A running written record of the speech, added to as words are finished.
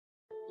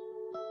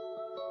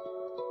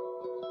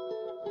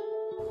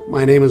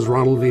My name is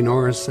Ronald V.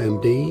 Norris,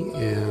 MD,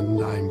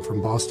 and I'm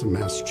from Boston,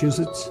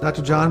 Massachusetts.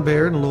 Dr. John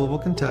Baird in Louisville,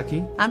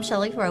 Kentucky. I'm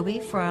Shelley Roby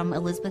from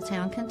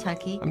Elizabethtown,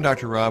 Kentucky. I'm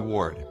Dr. Rob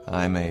Ward.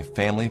 I'm a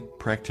family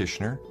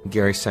practitioner.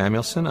 Gary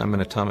Samuelson. I'm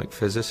an atomic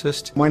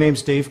physicist. My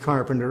name's Dave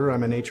Carpenter.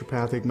 I'm a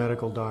naturopathic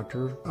medical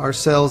doctor. Our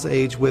cells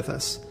age with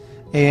us,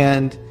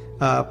 and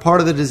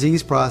part of the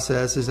disease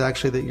process is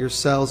actually that your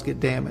cells get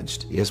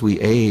damaged. As we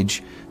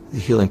age, the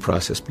healing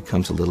process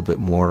becomes a little bit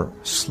more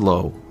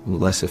slow,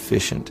 less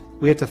efficient.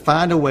 We have to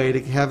find a way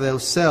to have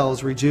those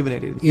cells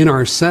rejuvenated. In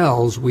our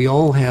cells, we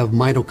all have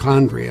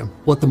mitochondria.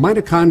 What the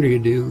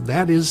mitochondria do,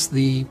 that is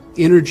the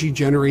energy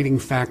generating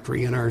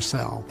factory in our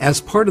cell. As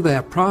part of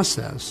that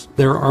process,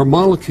 there are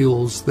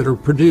molecules that are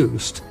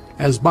produced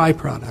as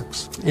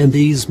byproducts, and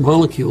these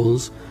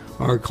molecules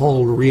are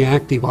called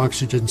reactive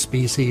oxygen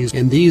species,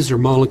 and these are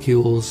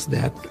molecules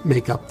that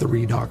make up the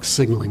redox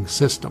signaling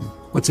system.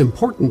 What's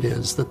important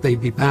is that they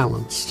be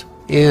balanced.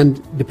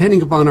 And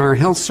depending upon our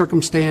health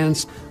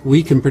circumstance,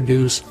 we can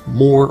produce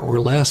more or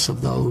less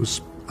of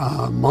those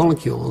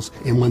molecules.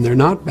 And when they're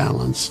not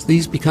balanced,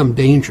 these become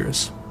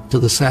dangerous to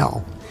the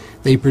cell.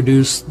 They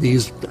produce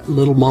these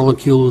little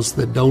molecules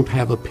that don't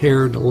have a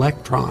paired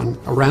electron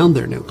around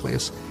their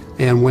nucleus.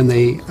 And when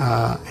they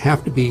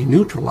have to be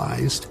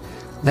neutralized,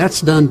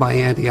 that's done by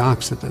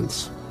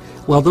antioxidants.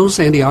 Well, those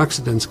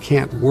antioxidants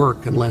can't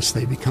work unless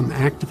they become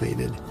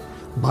activated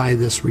by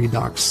this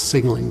redox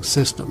signaling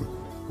system.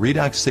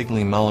 Redox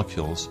signaling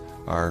molecules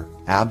are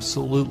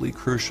absolutely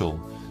crucial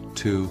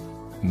to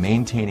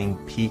maintaining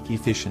peak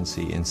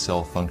efficiency in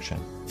cell function.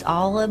 It's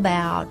all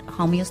about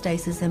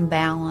homeostasis and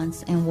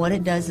balance, and what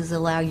it does is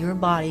allow your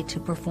body to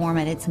perform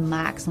at its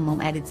maximum,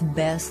 at its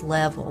best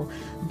level,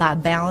 by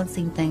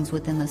balancing things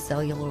within the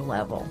cellular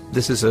level.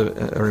 This is a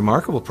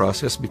remarkable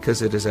process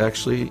because it is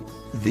actually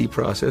the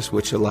process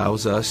which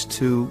allows us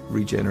to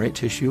regenerate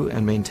tissue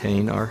and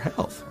maintain our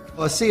health.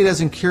 Well, ASEA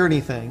doesn't cure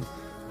anything,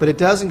 but it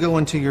doesn't go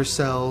into your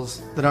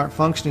cells that aren't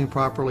functioning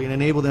properly and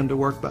enable them to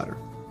work better.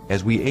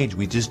 As we age,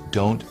 we just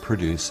don't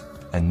produce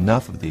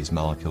enough of these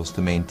molecules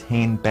to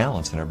maintain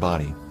balance in our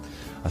body.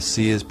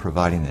 ASEA is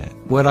providing that.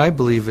 What I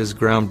believe is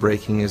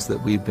groundbreaking is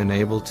that we've been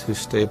able to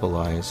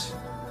stabilize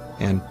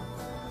and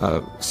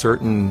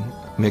certain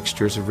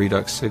mixtures of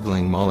redox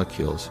signaling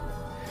molecules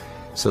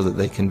so that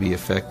they can be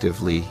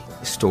effectively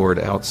stored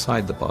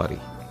outside the body.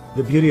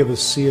 The beauty of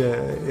ASEA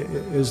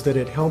is that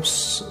it helps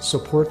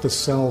support the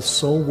cell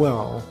so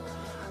well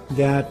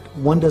that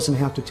one doesn't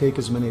have to take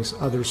as many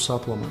other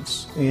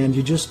supplements. And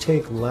you just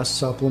take less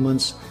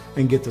supplements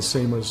and get the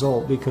same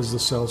result because the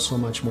cell's so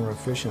much more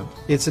efficient.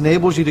 It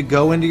enables you to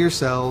go into your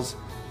cells,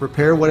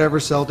 repair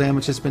whatever cell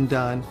damage has been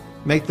done,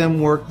 make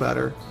them work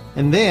better,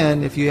 and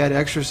then if you add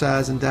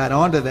exercise and diet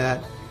onto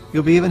that,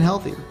 you'll be even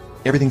healthier.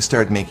 Everything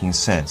started making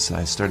sense.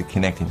 I started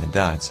connecting the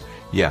dots.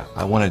 Yeah,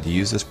 I wanted to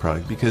use this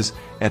product because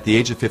at the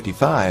age of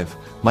 55,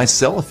 my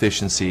cell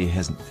efficiency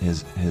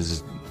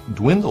has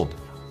dwindled.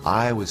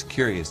 I was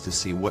curious to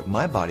see what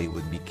my body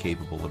would be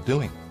capable of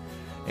doing.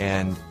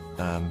 And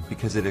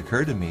because it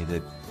occurred to me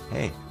that,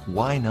 hey,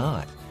 why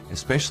not?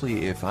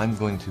 Especially if I'm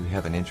going to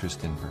have an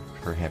interest in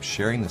perhaps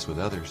sharing this with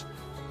others,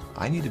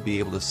 I need to be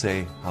able to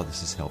say how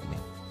this has helped me.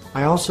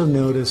 I also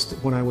noticed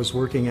when I was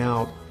working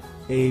out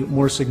a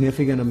more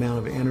significant amount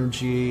of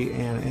energy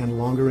and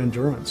longer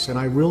endurance. And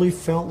I really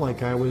felt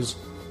like I was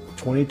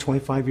 20,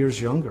 25 years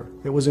younger.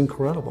 It was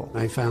incredible.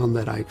 I found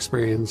that I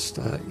experienced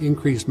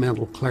increased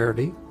mental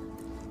clarity,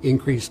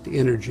 increased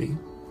energy.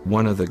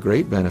 One of the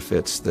great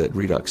benefits that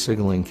redox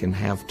signaling can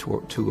have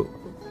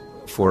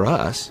for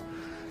us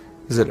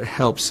is that it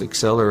helps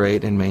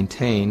accelerate and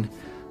maintain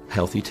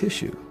healthy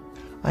tissue.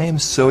 I am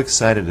so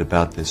excited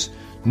about this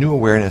new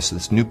awareness,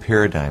 this new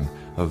paradigm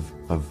of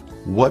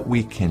what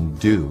we can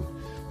do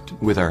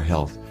with our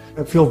health.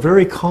 I feel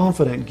very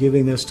confident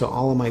giving this to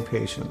all of my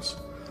patients.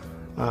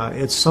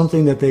 It's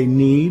something that they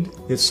need,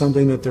 it's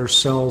something that their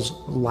cells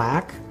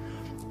lack,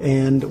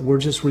 and we're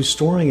just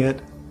restoring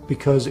it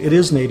because it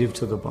is native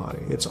to the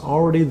body. It's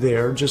already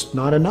there, just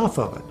not enough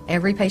of it.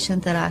 Every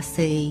patient that I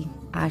see,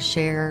 I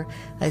share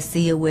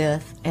ASEA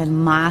with,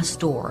 and my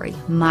story,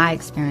 my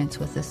experience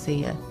with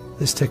ASEA.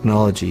 This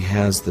technology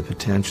has the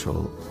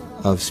potential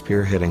of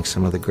spearheading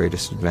some of the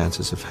greatest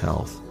advances of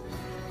health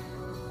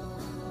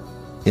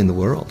in the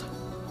world.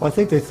 Well, I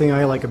think the thing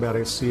I like about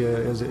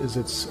ASEA is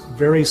it's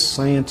very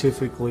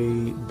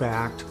scientifically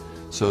backed.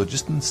 So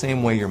just in the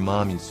same way your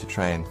mom used to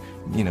try and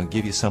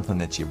give you something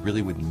that you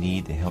really would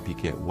need to help you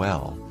get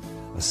well,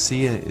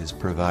 ASEA is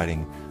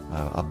providing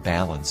a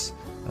balance,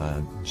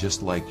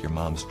 just like your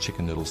mom's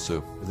chicken noodle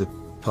soup. The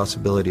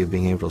possibility of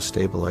being able to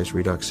stabilize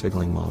redox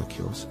signaling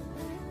molecules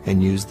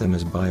and use them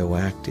as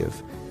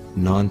bioactive,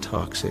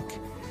 non-toxic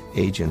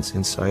agents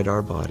inside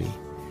our body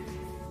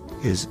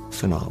is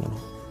phenomenal.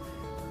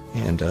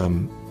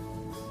 And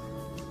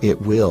it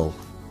will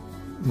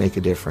make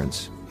a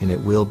difference, and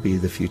it will be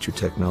the future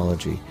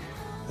technology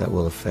that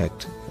will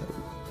affect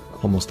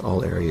almost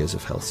all areas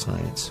of health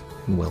science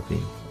and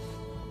well-being.